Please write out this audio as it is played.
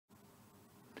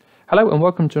Hello and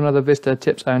welcome to another Vista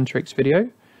tips and tricks video.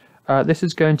 This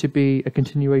is going to be a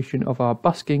continuation of our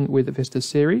Busking with Vista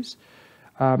series.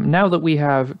 Now that we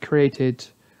have created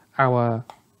our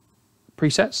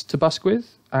presets to busk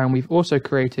with, and we've also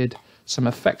created some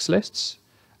effects lists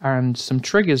and some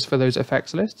triggers for those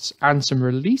effects lists and some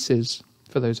releases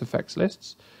for those effects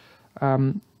lists,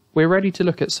 we're ready to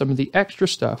look at some of the extra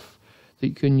stuff that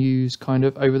you can use kind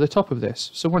of over the top of this.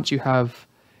 So once you have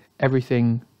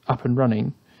everything up and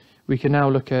running, we can now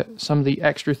look at some of the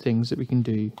extra things that we can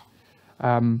do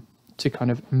to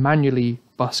kind of manually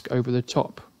busk over the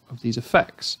top of these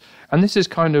effects. And this is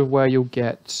kind of where you'll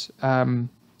get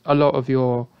a lot of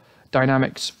your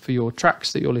dynamics for your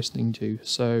tracks that you're listening to.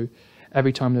 So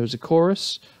every time there was a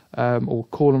chorus or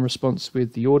call and response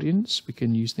with the audience, we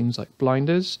can use things like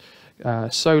blinders.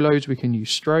 Solos, we can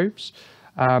use strobes.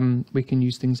 We can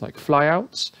use things like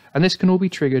flyouts, and this can all be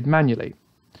triggered manually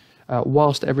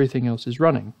whilst everything else is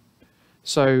running.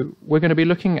 So we're going to be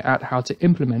looking at how to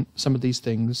implement some of these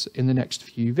things in the next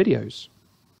few videos.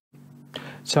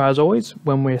 So as always,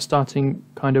 when we're starting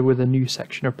kind of with a new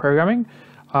section of programming,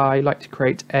 I like to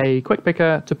create a quick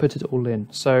picker to put it all in.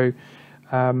 So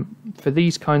for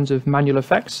these kinds of manual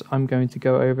effects, I'm going to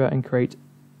go over and create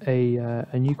a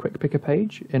new quick picker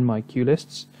page in my Q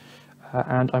lists,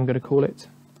 and I'm going to call it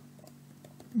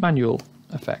manual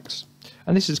effects.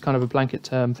 And this is kind of a blanket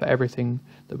term for everything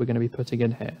that we're going to be putting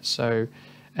in here. So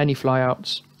any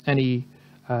flyouts, any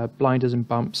blinders and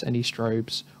bumps, any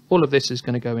strobes, all of this is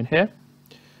going to go in here,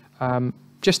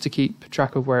 just to keep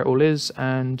track of where it all is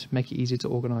and make it easy to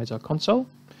organize our console.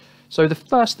 So the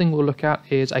first thing we'll look at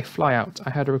is a flyout.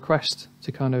 I had a request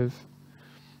to kind of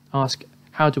ask,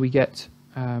 how do we get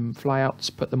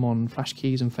flyouts, put them on flash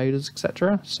keys and faders,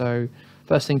 etc. So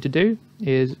first thing to do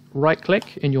is right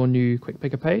click in your new quick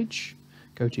picker page,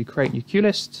 go to create new Q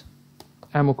list,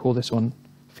 and we'll call this one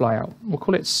flyout. We'll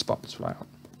call it spots flyout.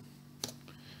 There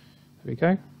we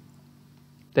go.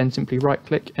 Then simply right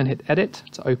click and hit edit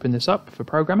to open this up for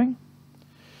programming.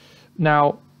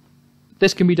 Now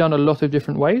this can be done a lot of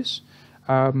different ways,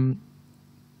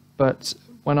 but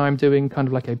when I'm doing kind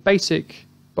of like a basic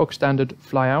bog standard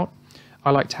flyout, I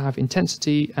like to have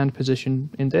intensity and position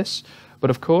in this,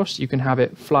 but of course you can have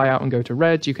it fly out and go to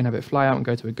red, you can have it fly out and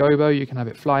go to a gobo, you can have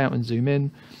it fly out and zoom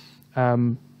in.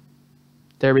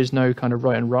 There is no kind of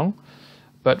right and wrong,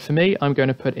 but for me, I'm going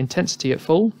to put intensity at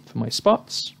full for my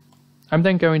spots. I'm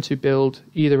then going to build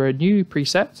either a new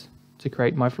preset to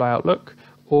create my flyout look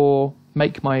or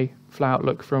make my flyout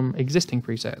look from existing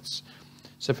presets.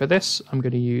 So for this, I'm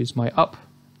going to use my up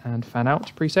and fan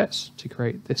out presets to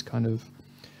create this kind of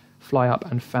fly up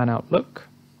and fan out look.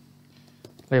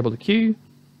 Label the Q,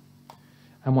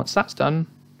 and once that's done,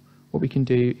 what we can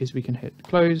do is we can hit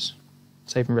close,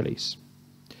 save and release.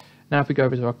 Now if we go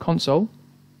over to our console,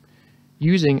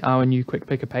 using our new quick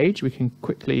picker page, we can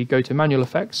quickly go to manual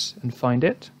effects and find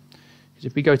it. Because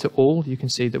if we go to all, you can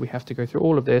see that we have to go through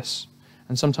all of this,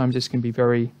 and sometimes this can be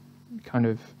very kind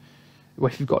of,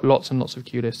 well, if you've got lots and lots of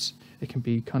Q lists, it can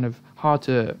be kind of hard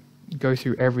to go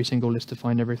through every single list to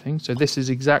find everything. So this is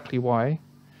exactly why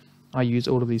I use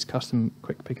all of these custom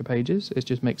quick picker pages. It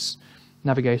just makes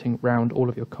navigating around all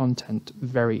of your content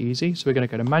very easy. So we're going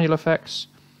to go to manual effects,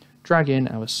 drag in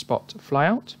our spot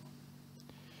flyout.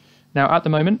 Now at the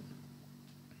moment,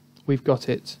 we've got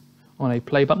it on a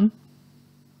play button.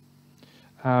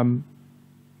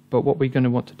 But what we're going to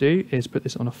want to do is put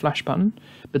this on a flash button.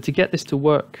 But to get this to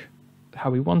work how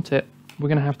we want it, we're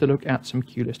going to have to look at some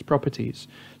Q list properties.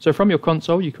 So from your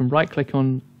console, you can right click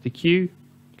on the Q,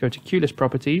 go to Q list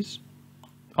properties,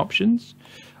 options.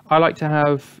 I like to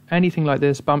have anything like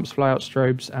this, bumps, flyouts,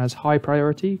 strobes, as high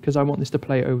priority because I want this to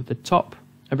play over the top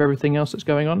of everything else that's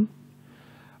going on.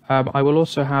 I will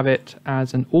also have it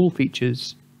as an all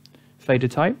features fader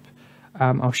type.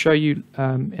 I'll show you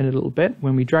in a little bit.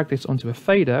 When we drag this onto a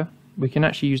fader, we can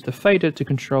actually use the fader to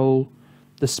control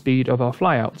the speed of our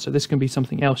flyout. So this can be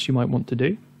something else you might want to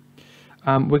do.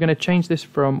 We're going to change this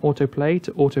from autoplay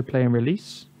to autoplay and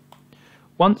release.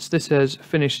 Once this has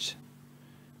finished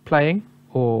playing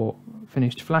or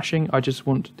finished flashing, I just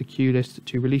want the Q list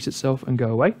to release itself and go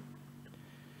away.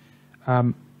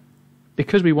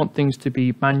 Because we want things to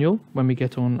be manual when we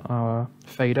get on our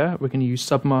fader, we're going to use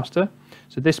submaster.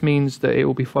 So this means that it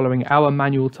will be following our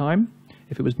manual time.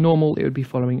 If it was normal, it would be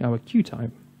following our Q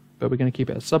time, but we're going to keep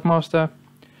it as submaster.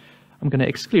 I'm going to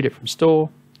exclude it from store,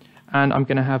 and I'm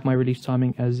going to have my release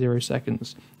timing as 0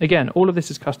 seconds. Again, all of this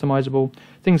is customizable.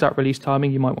 Things like release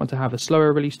timing, you might want to have a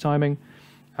slower release timing,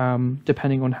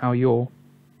 depending on how you're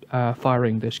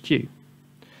firing this Q.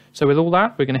 So with all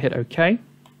that, we're going to hit OK.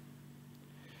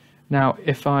 Now,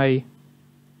 if I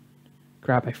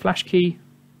grab a flash key,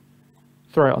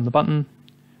 throw it on the button.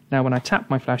 Now when I tap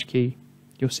my flash key,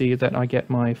 you'll see that I get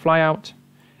my flyout,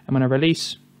 and when I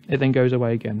release, it then goes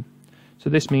away again. So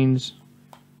this means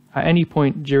at any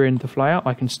point during the flyout,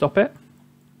 I can stop it,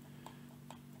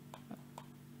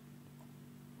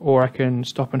 or I can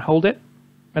stop and hold it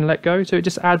and let go. So it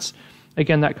just adds,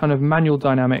 again, that kind of manual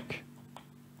dynamic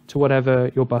to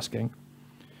whatever you're busking.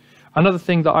 Another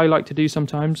thing that I like to do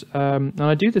sometimes, and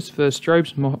I do this for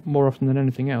strobes more often than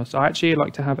anything else, I actually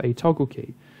like to have a toggle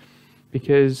key,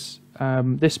 because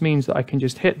this means that I can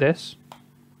just hit this,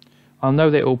 I'll know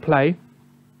that it will play,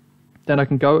 then I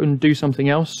can go and do something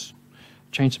else,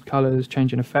 change some colors,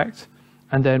 change an effect,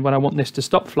 and then when I want this to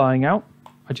stop flying out,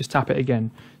 I just tap it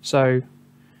again. So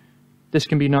this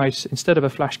can be nice. Instead of a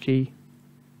flash key,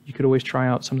 you could always try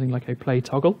out something like a play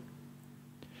toggle.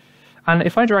 And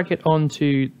if I drag it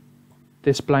onto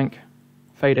this blank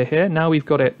fader here, now we've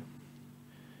got it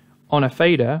on a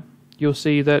fader, you'll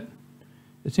see that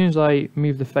as soon as I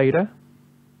move the fader,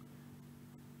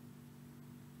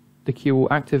 the cue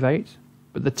will activate,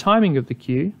 but the timing of the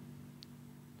cue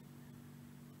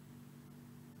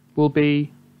will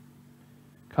be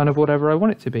kind of whatever I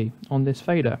want it to be on this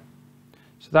fader.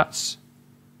 So that's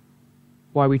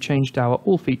why we changed our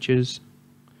all features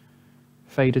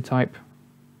fader type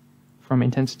from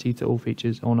intensity to all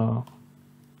features on our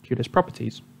cue list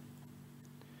properties.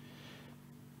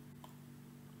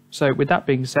 So with that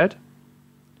being said,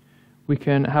 we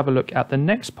can have a look at the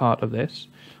next part of this,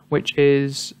 which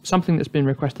is something that's been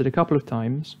requested a couple of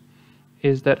times,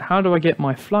 is that how do I get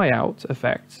my flyout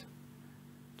effect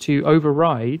to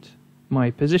override my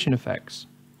position effects?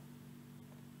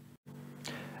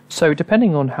 So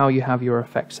depending on how you have your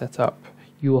effects set up,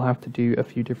 you will have to do a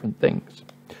few different things.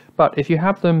 But if you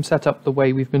have them set up the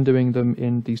way we've been doing them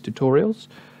in these tutorials,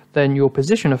 then your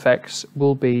position effects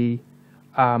will be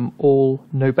all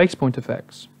no base point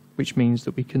effects, which means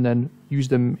that we can then use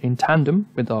them in tandem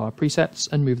with our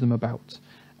presets and move them about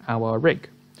our rig.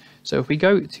 So if we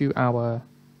go to our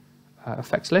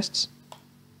effects lists,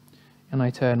 and I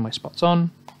turn my spots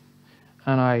on,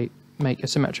 and I make a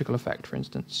symmetrical effect, for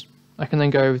instance, I can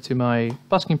then go over to my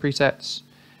busking presets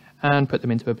and put them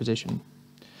into a position.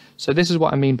 So this is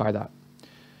what I mean by that.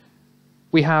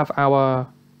 We have our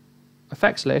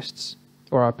effects lists,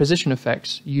 or our position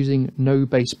effects, using no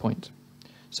base point.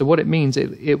 So what it means,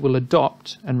 it will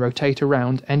adopt and rotate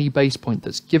around any base point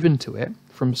that's given to it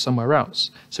from somewhere else.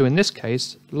 So in this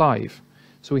case, live.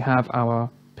 So we have our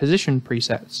position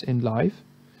presets in live,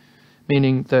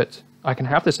 meaning that I can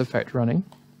have this effect running,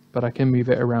 but I can move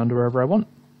it around wherever I want.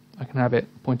 I can have it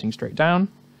pointing straight down,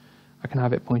 I can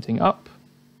have it pointing up,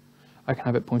 I can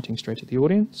have it pointing straight at the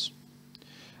audience.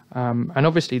 And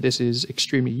obviously this is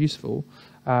extremely useful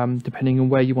depending on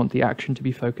where you want the action to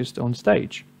be focused on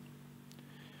stage.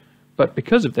 But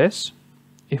because of this,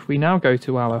 if we now go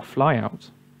to our flyout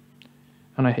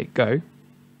and I hit go,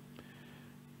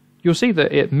 you'll see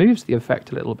that it moves the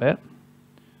effect a little bit,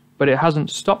 but it hasn't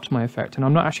stopped my effect, and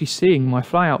I'm not actually seeing my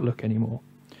flyout look anymore.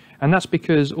 And that's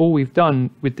because all we've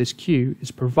done with this cue is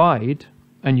provide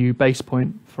a new base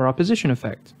point for our position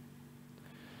effect.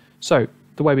 So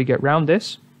the way we get around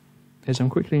this is I'm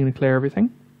quickly going to clear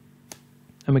everything,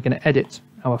 and we're going to edit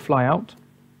our flyout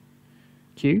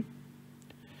cue.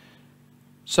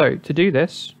 So to do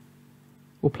this,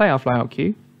 we'll play our flyout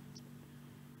cue,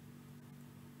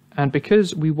 and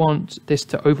because we want this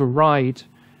to override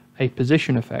a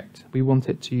position effect, we want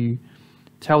it to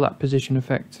tell that position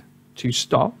effect to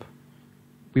stop.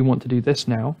 We want to do this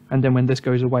now, and then when this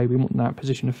goes away, we want that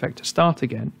position effect to start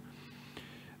again.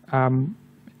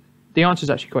 The answer is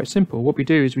actually quite simple. What we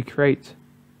do is we create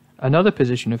another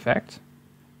position effect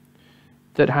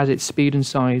that has its speed and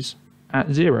size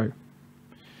at 0.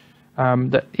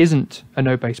 That isn't a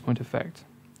no base point effect.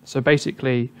 So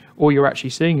basically, all you're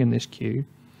actually seeing in this cue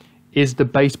is the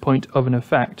base point of an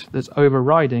effect that's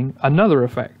overriding another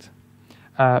effect,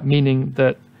 meaning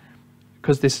that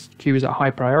because this cue is at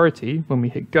high priority, when we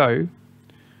hit go,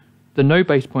 the no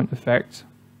base point effect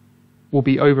will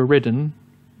be overridden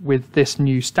with this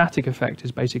new static effect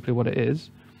is basically what it is.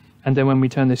 And then when we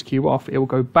turn this cue off, it will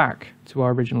go back to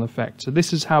our original effect. So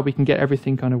this is how we can get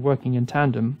everything kind of working in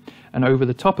tandem and over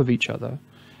the top of each other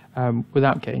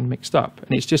without getting mixed up.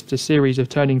 And it's just a series of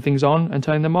turning things on and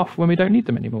turning them off when we don't need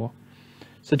them anymore.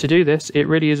 So to do this, it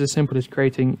really is as simple as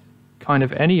creating kind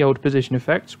of any old position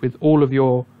effects with all of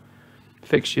your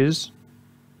fixtures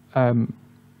in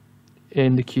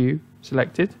the cue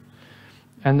selected,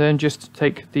 and then just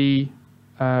take the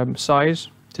size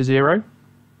to 0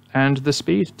 and the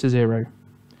speed to 0,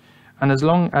 and as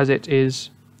long as it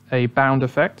is a bound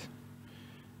effect,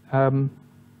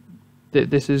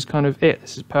 this is kind of it.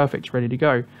 This is perfect, ready to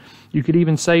go. You could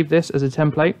even save this as a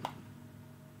template,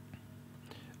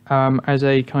 as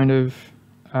a kind of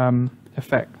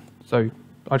effect. So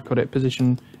I'd call it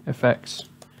position effects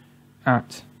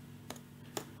at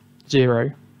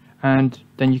 0, and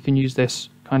then you can use this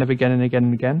kind of again and again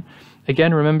and again.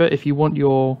 Again, remember, if you want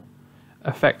your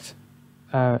effect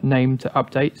name to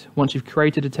update, once you've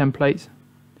created a template,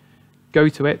 go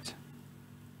to it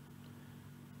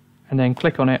and then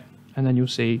click on it, and then you'll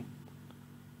see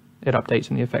it updates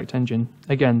in the effect engine.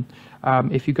 Again,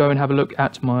 if you go and have a look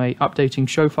at my updating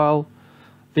show file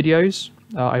videos,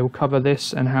 I will cover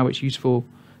this and how it's useful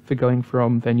for going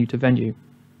from venue to venue.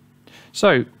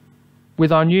 So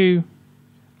with our new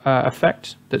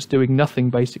effect that's doing nothing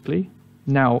basically,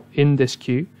 now in this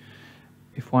queue,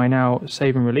 if I now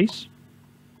save and release,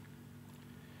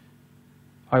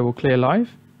 I will clear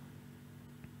live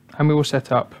and we will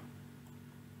set up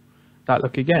that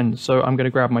look again. So I'm going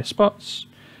to grab my spots,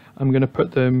 I'm going to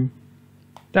put them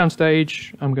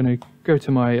downstage, I'm going to go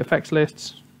to my effects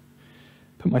lists,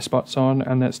 put my spots on,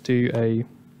 and let's do a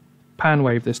pan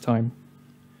wave this time.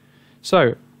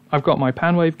 So I've got my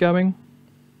pan wave going.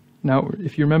 Now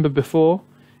if you remember before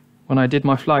when I did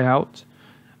my fly out,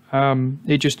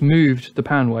 it just moved the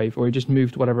pan wave, or it just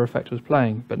moved whatever effect was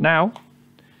playing. But now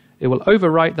it will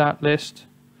overwrite that list,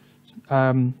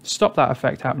 stop that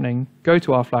effect happening, go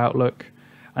to our fly out look,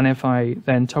 and if I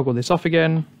then toggle this off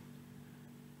again,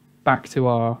 back to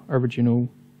our original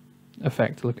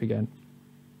effect look again.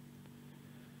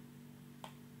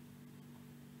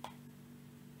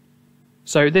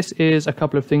 So this is a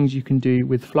couple of things you can do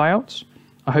with flyouts.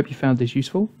 I hope you found this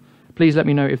useful. Please let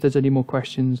me know if there's any more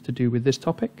questions to do with this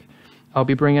topic. I'll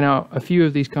be bringing out a few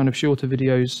of these kind of shorter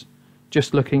videos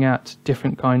just looking at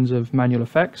different kinds of manual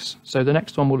effects. So the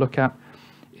next one we'll look at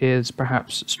is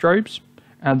perhaps strobes,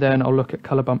 and then I'll look at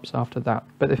color bumps after that.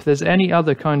 But if there's any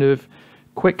other kind of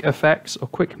quick effects or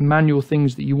quick manual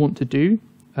things that you want to do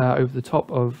over the top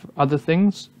of other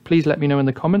things, please let me know in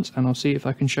the comments and I'll see if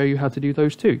I can show you how to do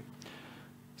those too.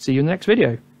 See you in the next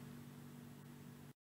video.